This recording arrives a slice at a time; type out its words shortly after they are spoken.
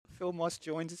Phil Moss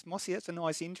joins us. Mossy, that's a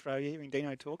nice intro, hearing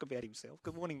Dino talk about himself.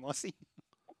 Good morning, Mossy.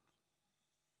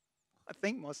 I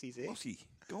think Mossy's there. Mossy,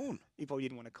 gone. He probably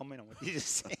didn't want to comment on what you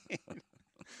just said.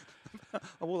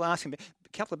 I will ask him. A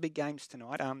couple of big games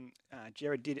tonight.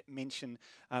 Jared did mention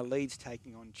Leeds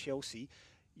taking on Chelsea.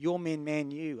 Your men, Man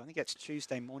U, I think that's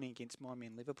Tuesday morning against my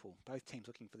men, Liverpool. Both teams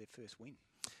looking for their first win.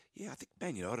 Yeah, I think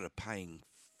Man United are paying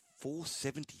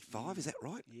 $4.75. Is that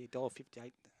right? Yeah,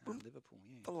 $1.58 Liverpool.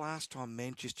 Yeah. The last time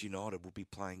Manchester United will be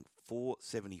playing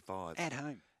 $4.75 At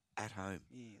home. At home.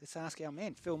 Yeah, let's ask our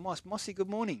man, Phil Moss. Mossy, good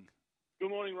morning.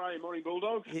 Good morning, Ray. Morning,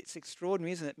 Bulldogs. It's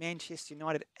extraordinary, isn't it? Manchester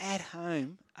United at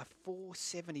home, a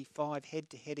 $4.75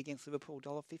 head-to-head against Liverpool,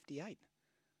 $1.58.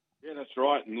 Yeah, that's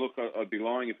right. And look, I'd be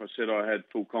lying if I said I had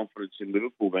full confidence in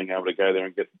Liverpool being able to go there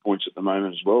and get the points at the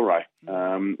moment as well, Ray.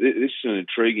 This is an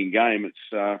intriguing game.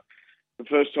 It's the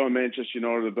first time Manchester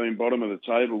United have been bottom of the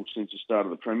table since the start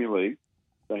of the Premier League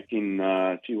back in,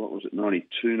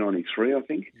 92, 93, I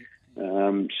think.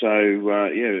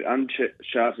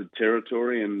 Uncharted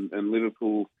territory and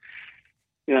Liverpool,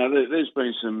 there's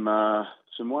been some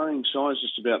worrying signs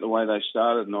just about the way they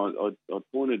started, and I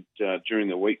pointed during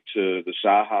the week to the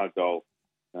Zaha goal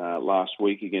last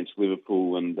week against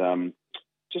Liverpool, and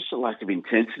just a lack of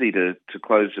intensity to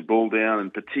close the ball down,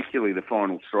 and particularly the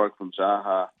final strike from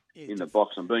Zaha in the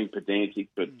box. I'm being pedantic,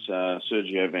 but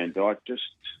Sergio Van Dijk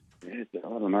I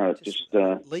don't know. Just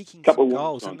leaking couple some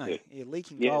goals, aren't they? Yeah,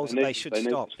 leaking goals that they should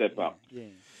stop. Need to step up. Yeah.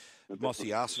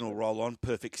 Mossy, Arsenal roll on.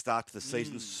 Perfect start to the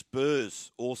season.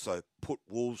 Spurs also put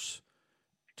Wolves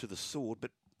to the sword, but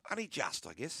only just,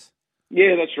 I guess.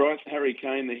 Yeah, that's right. Harry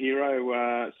Kane, the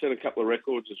hero, set a couple of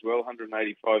records as well.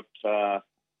 185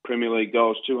 Premier League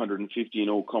goals, 250 in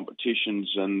all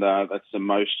competitions, and that's the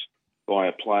most by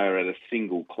a player at a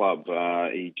single club.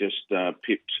 He just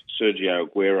pipped Sergio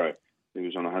Aguero, who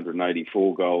was on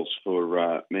 184 goals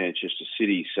for Manchester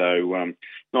City. So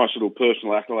nice little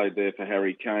personal accolade there for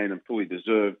Harry Kane, and fully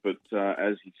deserved. But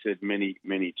as he said many,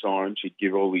 many times, he'd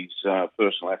give all his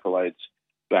personal accolades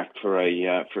back for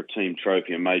a team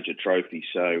trophy, a major trophy.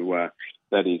 So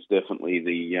that is definitely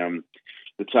the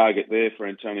target there for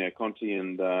Antonio Conte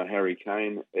and Harry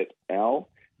Kane et al.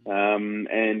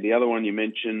 And the other one you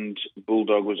mentioned,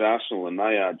 Bulldog, was Arsenal, and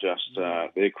they are just,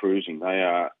 they're cruising. They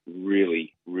are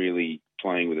really, really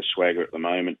playing with a swagger at the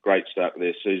moment. Great start to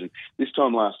their season. This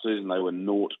time last season, they were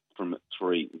 0 from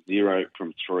 3,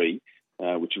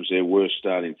 which was their worst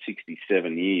start in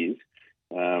 67 years.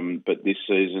 But this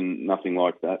season, nothing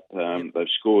like that. They've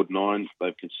scored 9,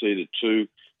 they've conceded 2,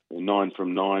 9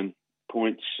 from 9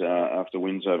 points after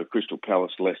wins over Crystal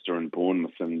Palace, Leicester and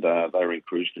Bournemouth, and they were in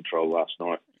cruise control last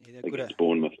night against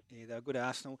Bournemouth. Yeah, they were good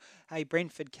Arsenal. Hey,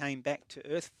 Brentford came back to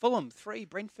earth. Fulham 3,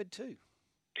 Brentford 2.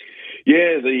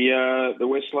 Yeah, the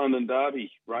West London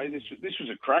derby, Ray. This was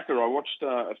a cracker. I watched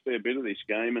a fair bit of this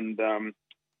game, and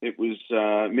it was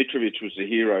Mitrovic was the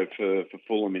hero for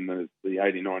Fulham in the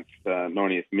 89th,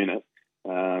 90th minute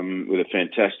with a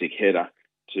fantastic header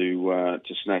to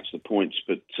snatch the points.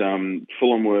 But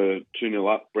Fulham were 2-0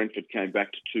 up. Brentford came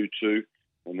back to 2-2,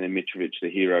 and then Mitrovic the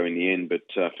hero in the end. But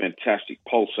fantastic,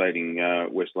 pulsating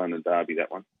West London derby, that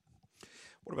one.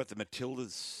 What about the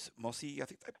Matildas, Mossy? I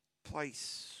think they play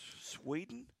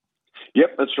Sweden.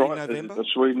 Yep, that's right. November? The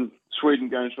Sweden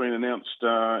game's been announced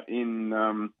in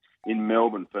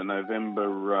Melbourne for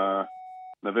November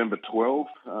 12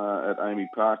 at Amy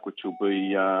Park, which will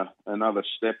be another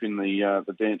step in the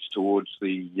dance towards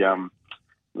the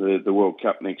World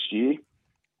Cup next year.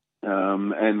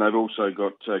 And they've also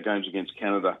got games against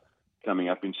Canada coming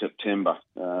up in September,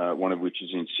 one of which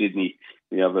is in Sydney,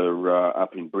 the other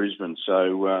up in Brisbane.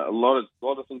 So a lot of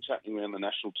things happening around the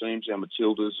national teams, our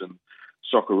Matildas and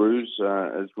Socceroos,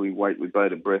 as we wait with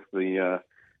bated breath the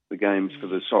games for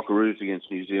the Socceroos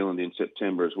against New Zealand in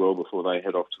September as well, before they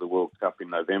head off to the World Cup in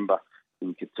November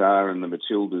in Qatar, and the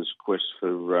Matildas' quest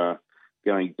for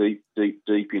going deep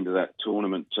into that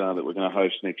tournament that we're going to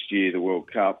host next year, the World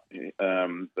Cup.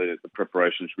 The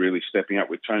preparation is really stepping up,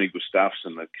 with Tony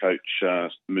Gustafsson, the coach,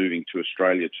 moving to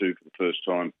Australia too for the first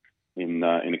time in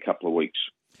a couple of weeks.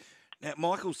 Now,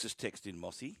 Michael's just texted in,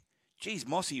 Mossy. Geez,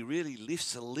 Mossy really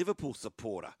lifts a Liverpool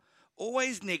supporter.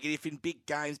 Always negative in big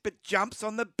games, but jumps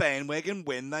on the bandwagon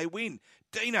when they win.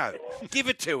 Dino, give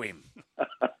it to him.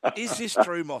 Is this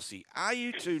true, Mossy? Are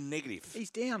you too negative? He's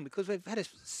down because we've had a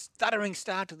stuttering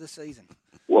start to the season.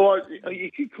 Well,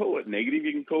 you can call it negative,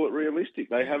 you can call it realistic.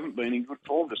 They haven't been in good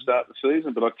form to start the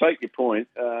season, but I take your point,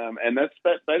 and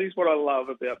that is what I love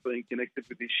about being connected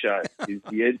with this show: is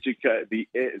the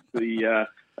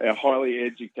our highly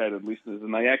educated listeners,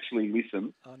 and they actually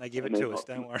listen. Oh, and they give it to us,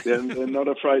 don't worry. They're not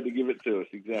afraid to give it to us,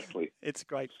 exactly. It's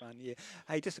great fun, yeah.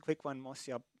 Hey, just a quick one,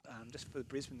 Mossy. Just for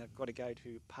Brisbane, they've got to go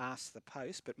to pass the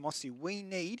post. But, Mossy, we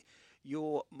need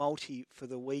your multi for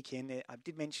the weekend. I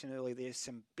did mention earlier there's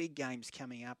some big games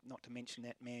coming up, not to mention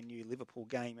that Man U Liverpool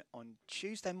game on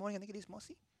Tuesday morning, I think it is,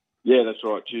 Mossy? Yeah, that's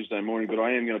right, Tuesday morning. But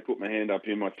I am going to put my hand up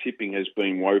here. My tipping has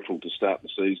been woeful to start the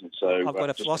season. So I've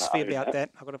got a philosophy about that.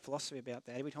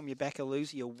 Every time you back a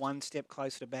loser, you're one step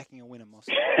closer to backing a winner,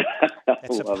 Mossy.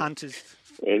 That's a punter's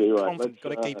confidence. Got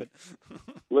to keep it.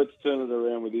 Let's turn it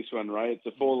around with this one, Ray. It's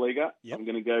a four-legger. Yep. I'm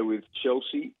going to go with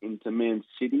Chelsea into Man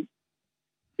City,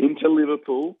 into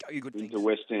Liverpool, into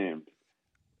West Ham.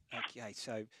 Okay,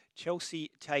 so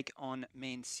Chelsea take on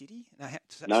Man City.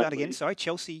 Start again. Sorry,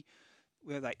 Chelsea.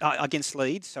 Where are they? Against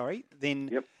Leeds, sorry.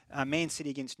 Then Man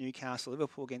City against Newcastle,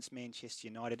 Liverpool against Manchester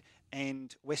United,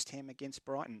 and West Ham against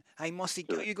Brighton. Hey, Mossy,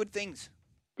 got you good things.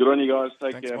 Good on you guys.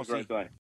 Take Thanks, care. Have a Mossy. great day.